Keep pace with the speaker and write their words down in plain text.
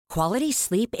Quality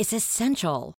sleep is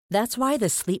essential. That's why the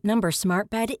Sleep Number Smart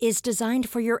Bed is designed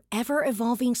for your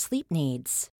ever-evolving sleep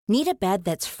needs. Need a bed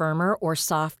that's firmer or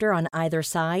softer on either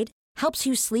side? Helps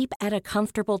you sleep at a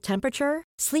comfortable temperature?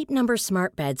 Sleep Number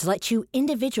Smart Beds let you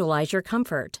individualize your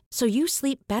comfort, so you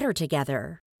sleep better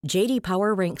together. J.D.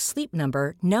 Power ranks Sleep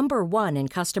Number number 1 in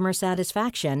customer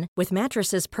satisfaction with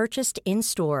mattresses purchased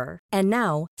in-store. And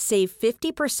now, save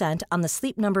 50% on the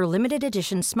Sleep Number Limited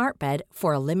Edition Smart Bed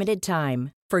for a limited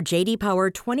time. For J.D. Power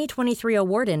 2023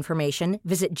 award information,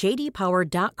 visit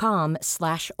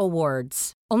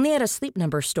jdpower.com/awards. Only at a Sleep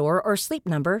Number store or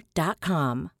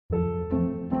sleepnumber.com.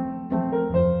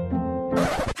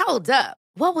 Hold up.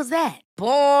 What was that?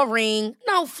 Boring.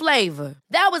 No flavor.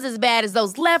 That was as bad as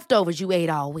those leftovers you ate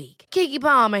all week. Keke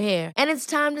Palmer here, and it's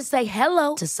time to say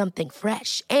hello to something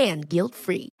fresh and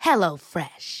guilt-free. Hello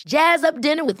Fresh. Jazz up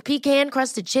dinner with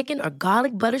pecan-crusted chicken or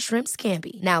garlic butter shrimp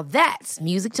scampi. Now that's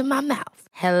music to my mouth.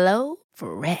 Hello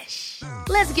Fresh.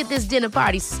 Let's get this dinner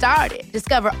party started.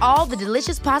 Discover all the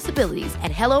delicious possibilities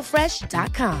at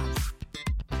hellofresh.com.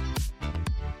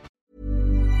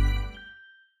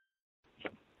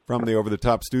 From the Over the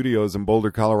Top Studios in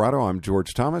Boulder, Colorado, I'm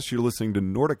George Thomas. You're listening to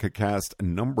Nordica Cast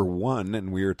number 1,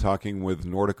 and we are talking with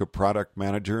Nordica Product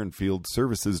Manager and Field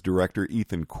Services Director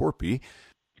Ethan Korpi.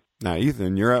 Now,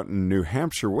 Ethan, you're out in New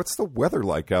Hampshire. What's the weather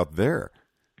like out there?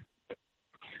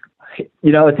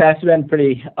 You know, it's actually been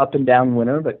pretty up and down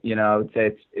winter, but I would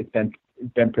say it's been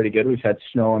pretty good. We've had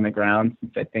snow on the ground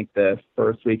since I think the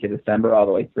first week of December all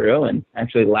the way through, and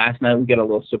actually last night we got a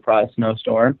little surprise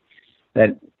snowstorm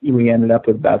that we ended up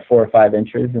with about 4 or 5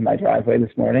 inches in my driveway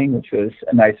this morning, which was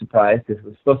a nice surprise because it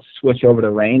was supposed to switch over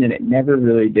to rain, and it never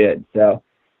really did. So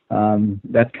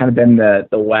that's kind of been the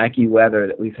wacky weather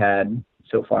that we've had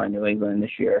so far in New England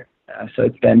this year. So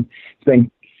it's been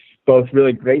both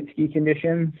really great ski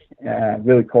conditions,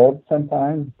 really cold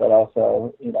sometimes, but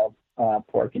also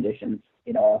poor conditions,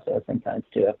 also sometimes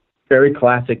too. Very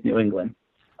classic New England,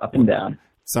 up and down.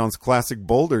 Sounds classic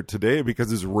Boulder today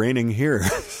because it's raining here.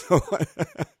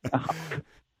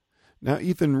 Now,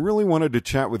 Ethan, really wanted to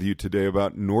chat with you today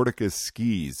about Nordica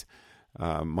skis.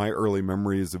 My early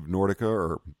memories of Nordica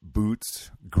are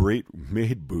boots, great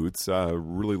made boots.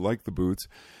 Really like the boots.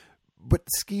 But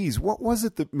skis, what was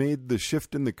it that made the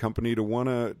shift in the company to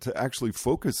want to actually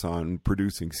focus on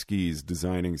producing skis,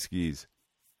 designing skis?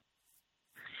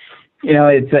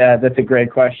 That's a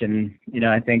great question.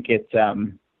 I think it's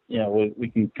we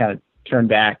can kind of turn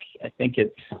back. I think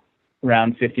it's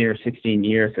around 15 or 16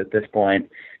 years at this point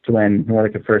to when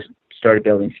Nordica first started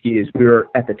building skis. We were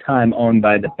at the time owned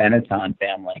by the Benetton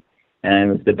family,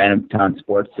 and it was the Benetton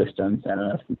Sports Systems. I don't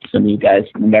know if some of you guys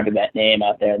remember that name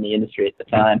out there in the industry at the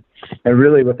time. And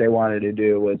really what they wanted to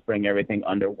do was bring everything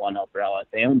under one umbrella.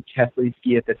 They owned Kesley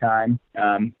Ski at the time,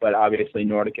 but obviously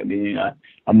Nordica being a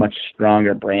much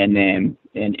stronger brand name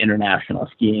in international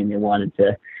skiing, they wanted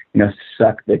to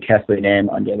suck the Kesley name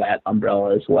under that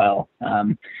umbrella as well.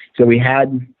 So we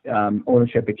had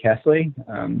ownership of Kesley,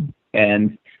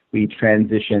 and we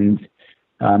transitioned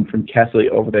from Kesley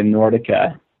over to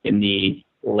Nordica in the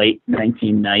late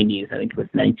 1990s. I think it was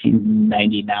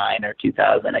 1999 or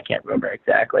 2000. I can't remember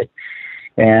exactly.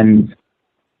 And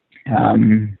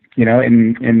and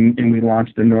we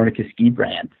launched the Nordica ski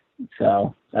brand.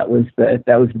 So that was the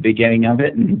beginning of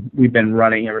it, and we've been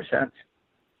running ever since.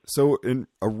 So in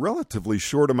a relatively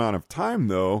short amount of time,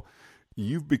 though,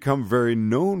 you've become very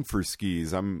known for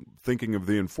skis. I'm thinking of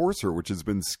the Enforcer, which has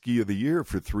been Ski of the Year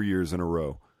for 3 years in a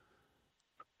row.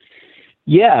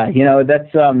 Yeah,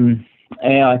 that's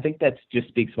I think that just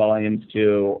speaks volumes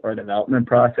to our development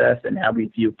process and how we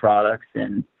view products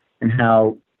and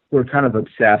how we're kind of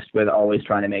obsessed with always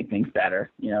trying to make things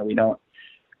better. We don't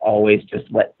always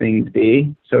just let things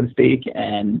be, so to speak.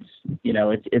 And,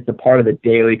 it's a part of the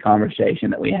daily conversation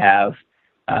that we have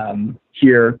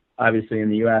here, obviously in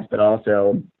the U.S., but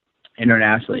also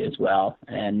internationally as well.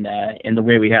 And in the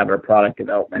way we have our product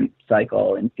development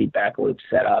cycle and feedback loop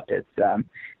set up, it's a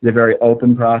very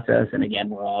open process. And again,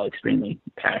 we're all extremely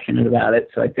passionate about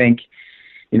it. So I think,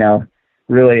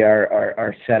 really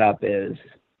our setup is,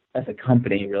 as a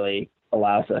company, really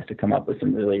allows us to come up with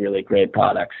some really, really great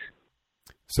products.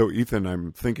 So, Ethan,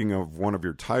 I'm thinking of one of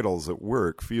your titles at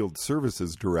work, Field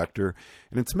Services Director,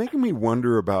 and it's making me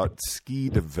wonder about ski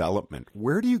development.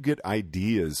 Where do you get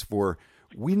ideas for,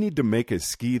 we need to make a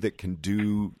ski that can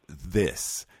do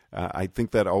this? I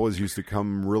think that always used to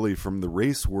come really from the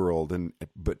race world,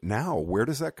 but now, where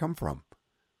does that come from?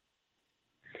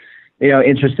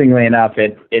 Interestingly enough,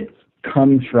 it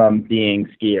comes from being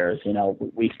skiers.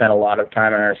 We spend a lot of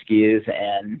time on our skis,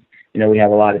 and we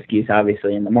have a lot of skis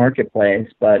obviously in the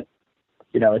marketplace, but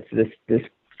it's this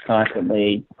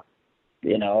constantly,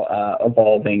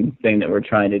 evolving thing that we're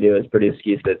trying to do is produce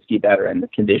skis that ski better in the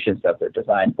conditions that they're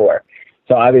designed for.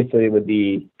 So obviously with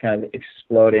the kind of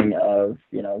exploding of,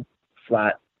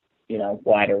 flat,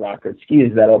 wider rocker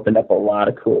skis, that opened up a lot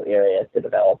of cool areas to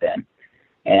develop in.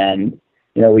 And,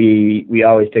 we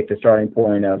always take the starting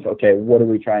point of, okay, what are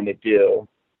we trying to do?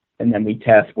 And then we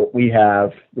test what we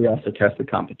have. We also test the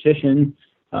competition,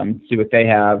 see what they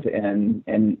have, and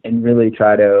really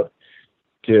try to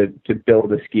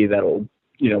build a ski that'll,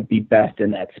 be best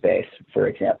in that space, for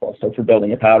example. So for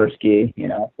building a powder ski,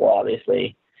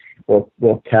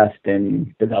 we'll test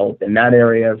and develop in that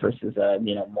area versus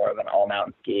more of an all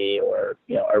mountain ski or,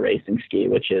 a racing ski,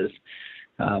 which is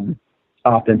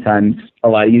oftentimes a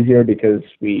lot easier because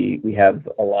we have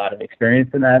a lot of experience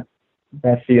in that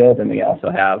field, and we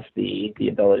also have the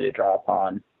ability to draw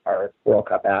upon our World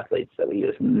Cup athletes that we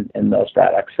use in those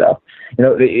products. So,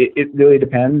 it really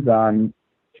depends on,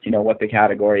 what the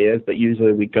category is, but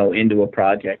usually we go into a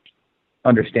project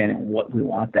understanding what we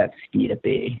want that ski to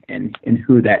be and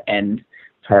who that end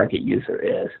target user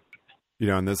is.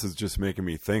 And this is just making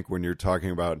me think when you're talking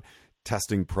about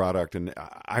testing product. And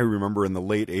I remember in the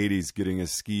late 80s getting a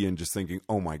ski and just thinking,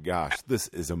 oh my gosh, this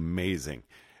is amazing.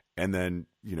 And then,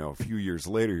 a few years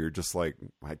later, you're just like,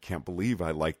 I can't believe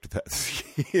I liked that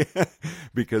ski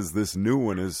because this new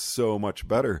one is so much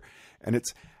better. And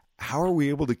it's, how are we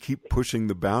able to keep pushing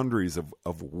the boundaries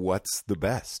of what's the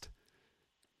best?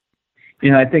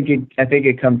 I think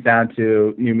it comes down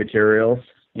to new materials.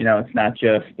 It's not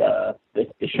just the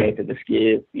shape of the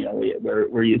ski.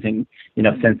 We're using,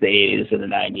 since the 80s or the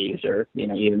 90s or,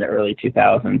 even the early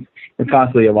 2000s, we're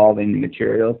constantly evolving the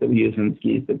materials that we use in the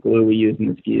skis, the glue we use in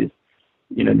the skis,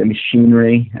 the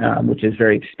machinery, which is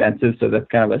very expensive. So that's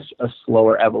kind of a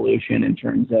slower evolution in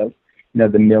terms of, the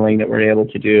milling that we're able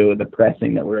to do, the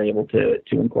pressing that we're able to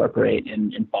incorporate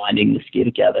in binding the ski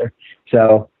together.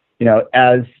 So,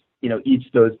 as, each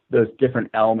of those different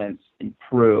elements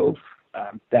improve,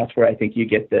 that's where I think you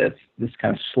get this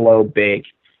kind of slow bake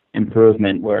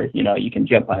improvement where, you can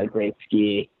jump on a great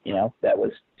ski, that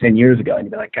was 10 years ago and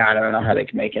you'd be like, God, I don't know how they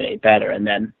can make it any better. And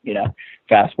then,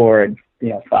 fast forward,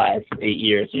 5, 8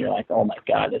 years, and you're like, oh my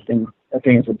God, that thing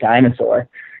is a dinosaur.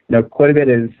 Quite a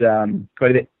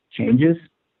bit changes.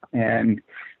 And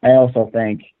I also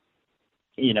think,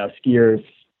 skiers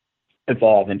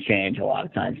evolve and change a lot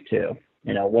of times too.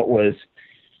 What was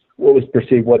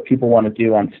perceived, what people want to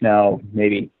do on snow,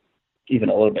 maybe even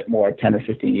a little bit more 10 or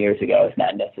 15 years ago, is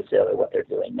not necessarily what they're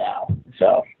doing now.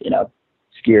 So,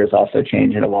 skiers also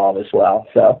change and evolve as well.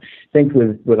 So I think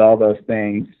with all those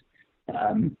things,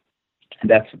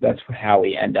 that's how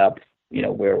we end up,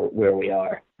 where we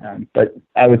are. But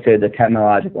I would say the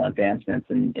technological advancements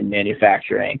in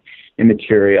manufacturing and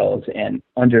materials and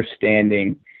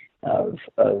understanding of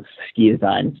ski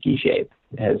design and ski shape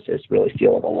has really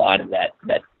fueled a lot of that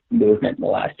movement in the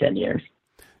last 10 years.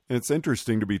 It's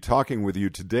interesting to be talking with you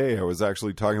today. I was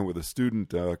actually talking with a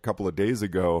student a couple of days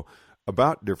ago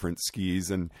about different skis,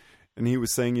 and he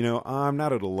was saying, I'm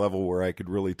not at a level where I could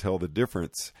really tell the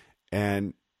difference.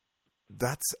 And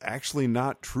that's actually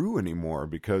not true anymore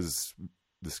because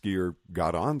the skier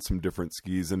got on some different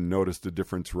skis and noticed a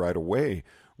difference right away,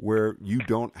 where you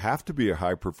don't have to be a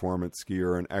high-performance skier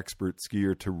or an expert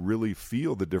skier to really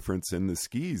feel the difference in the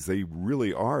skis. They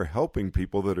really are helping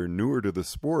people that are newer to the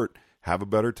sport have a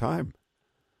better time.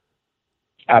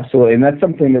 Absolutely, and that's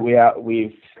something that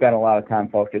we've spent a lot of time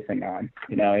focusing on.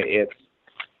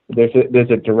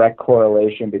 There's a direct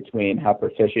correlation between how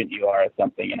proficient you are at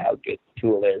something and how good the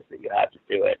tool is that you have to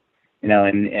do it.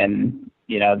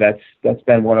 That's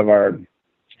been one of our,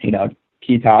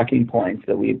 key talking points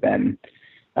that we've been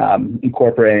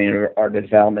incorporating in our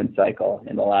development cycle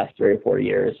in the last 3 or 4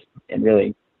 years, and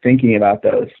really thinking about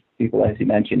those people, as you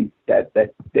mentioned, that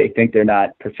they think they're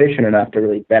not proficient enough to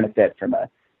really benefit from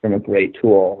a great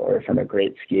tool or from a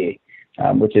great ski,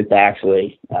 which is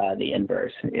actually the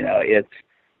inverse.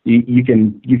 You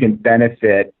can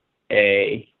benefit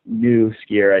a new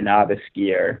skier, a novice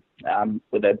skier,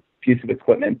 with a piece of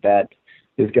equipment that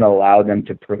is going to allow them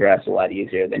to progress a lot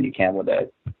easier than you can with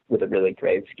a really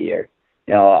great skier.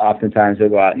 Oftentimes they'll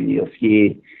go out and you'll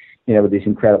ski, with these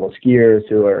incredible skiers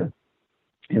who are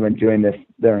been doing this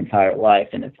their entire life,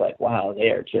 and it's like, wow, they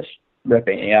are just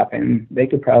ripping it up, and they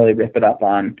could probably rip it up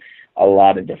on a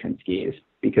lot of different skis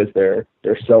because they're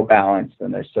so balanced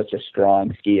and they're such a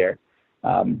strong skier.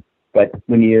 But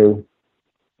when you're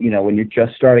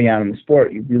just starting out in the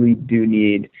sport, you really do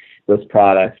need those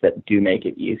products that do make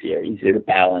it easier to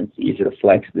balance, easier to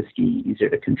flex the ski, easier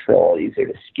to control, easier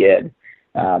to skid.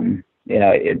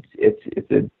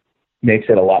 It's makes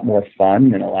it a lot more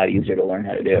fun and a lot easier to learn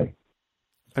how to do.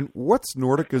 And what's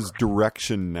Nordica's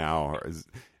direction now? Is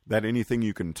that anything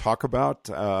you can talk about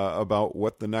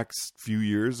what the next few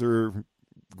years are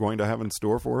going to have in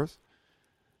store for us?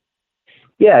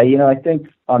 Yeah, I think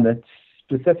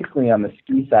specifically on the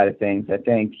ski side of things, I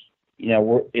think,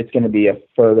 it's going to be a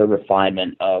further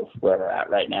refinement of where we're at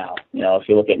right now. If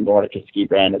you look at Nordica ski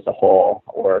brand as a whole,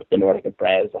 or the Nordica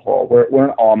brand as a whole, we're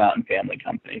an all mountain family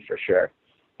company for sure.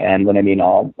 And when I mean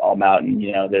all mountain,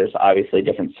 there's obviously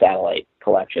different satellite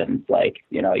collections, like,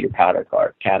 your powder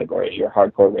car category, your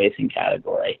hardcore racing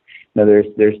category. There's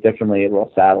definitely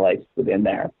little satellites within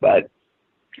there, but,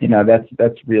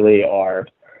 that's really our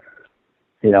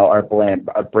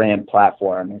brand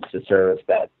platform is to service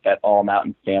that all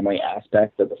mountain family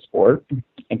aspect of the sport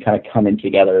and kind of coming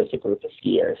together as a group of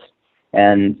skiers.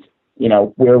 And,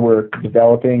 where we're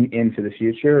developing into the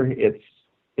future,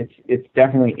 it's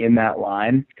definitely in that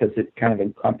line, because it kind of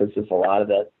encompasses a lot of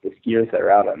the skiers that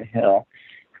are out on the hill.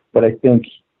 But I think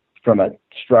from a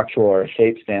structural or a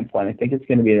shape standpoint, I think it's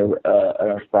going to be a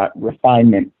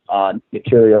refinement on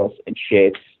materials and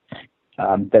shapes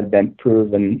that have been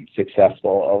proven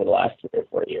successful over the last 3 or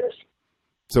 4 years.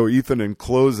 So, Ethan, in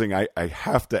closing, I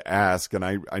have to ask, and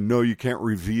I know you can't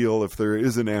reveal if there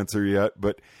is an answer yet,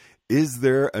 but is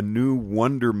there a new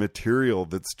wonder material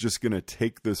that's just going to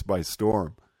take this by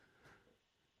storm?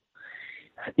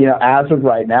 As of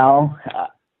right now,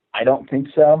 I don't think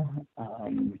so.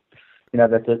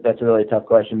 That's a really tough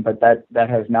question, but that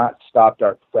has not stopped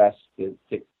our quest to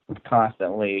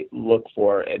constantly look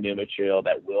for a new material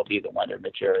that will be the wonder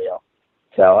material.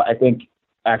 So I think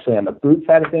actually on the boot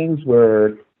side of things,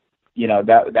 where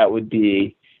that would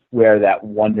be where that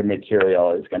wonder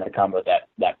material is going to come with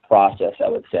that process, I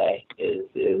would say,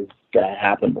 is going to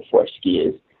happen before ski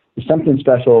is. There's something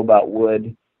special about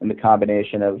wood and the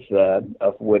combination of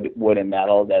wood and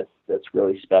metal that's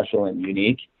really special and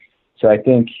unique. So I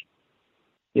think,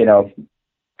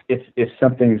 if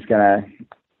something's gonna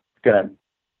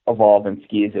evolve in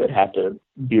skis, it would have to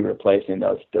be replacing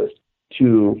those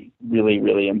two really,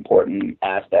 really important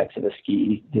aspects of the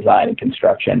ski design and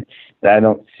construction that I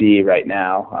don't see right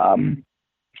now,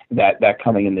 that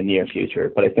coming in the near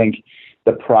future. But I think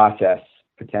the process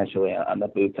potentially on the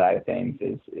boot side of things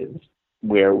is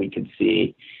where we could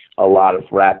see a lot of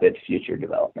rapid future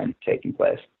development taking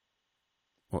place.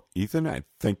 Well, Ethan, I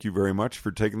thank you very much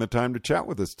for taking the time to chat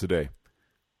with us today.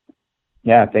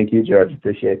 Yeah, thank you, George.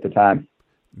 Appreciate the time.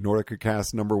 Nordica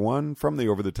Cast number 1 from the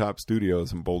Over the Top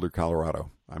Studios in Boulder,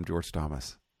 Colorado. I'm George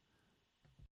Thomas.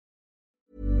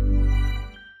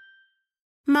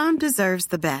 Mom deserves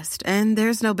the best, and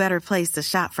there's no better place to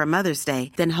shop for Mother's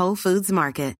Day than Whole Foods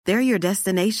Market. They're your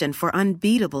destination for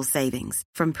unbeatable savings,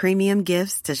 from premium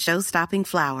gifts to show-stopping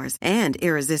flowers and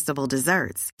irresistible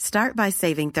desserts. Start by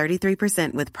saving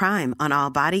 33% with Prime on all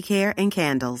body care and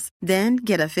candles. Then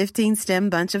get a 15-stem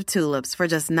bunch of tulips for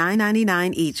just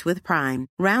 $9.99 each with Prime.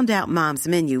 Round out Mom's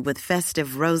menu with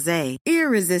festive rosé,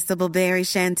 irresistible berry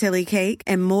chantilly cake,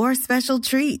 and more special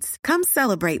treats. Come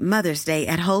celebrate Mother's Day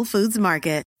at Whole Foods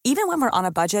Market. Even when we're on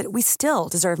a budget, we still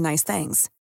deserve nice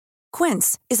things.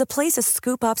 Quince is a place to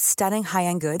scoop up stunning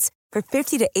high-end goods for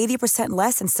 50 to 80%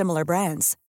 less than similar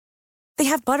brands. They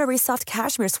have buttery soft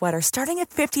cashmere sweaters starting at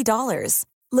 $50,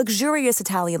 luxurious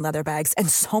Italian leather bags, and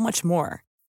so much more.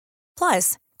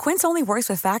 Plus, Quince only works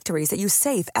with factories that use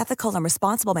safe, ethical, and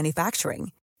responsible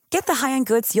manufacturing. Get the high-end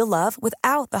goods you'll love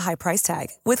without the high price tag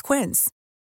with Quince.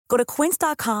 Go to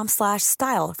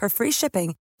quince.com/style for free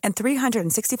shipping and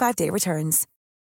 365-day returns.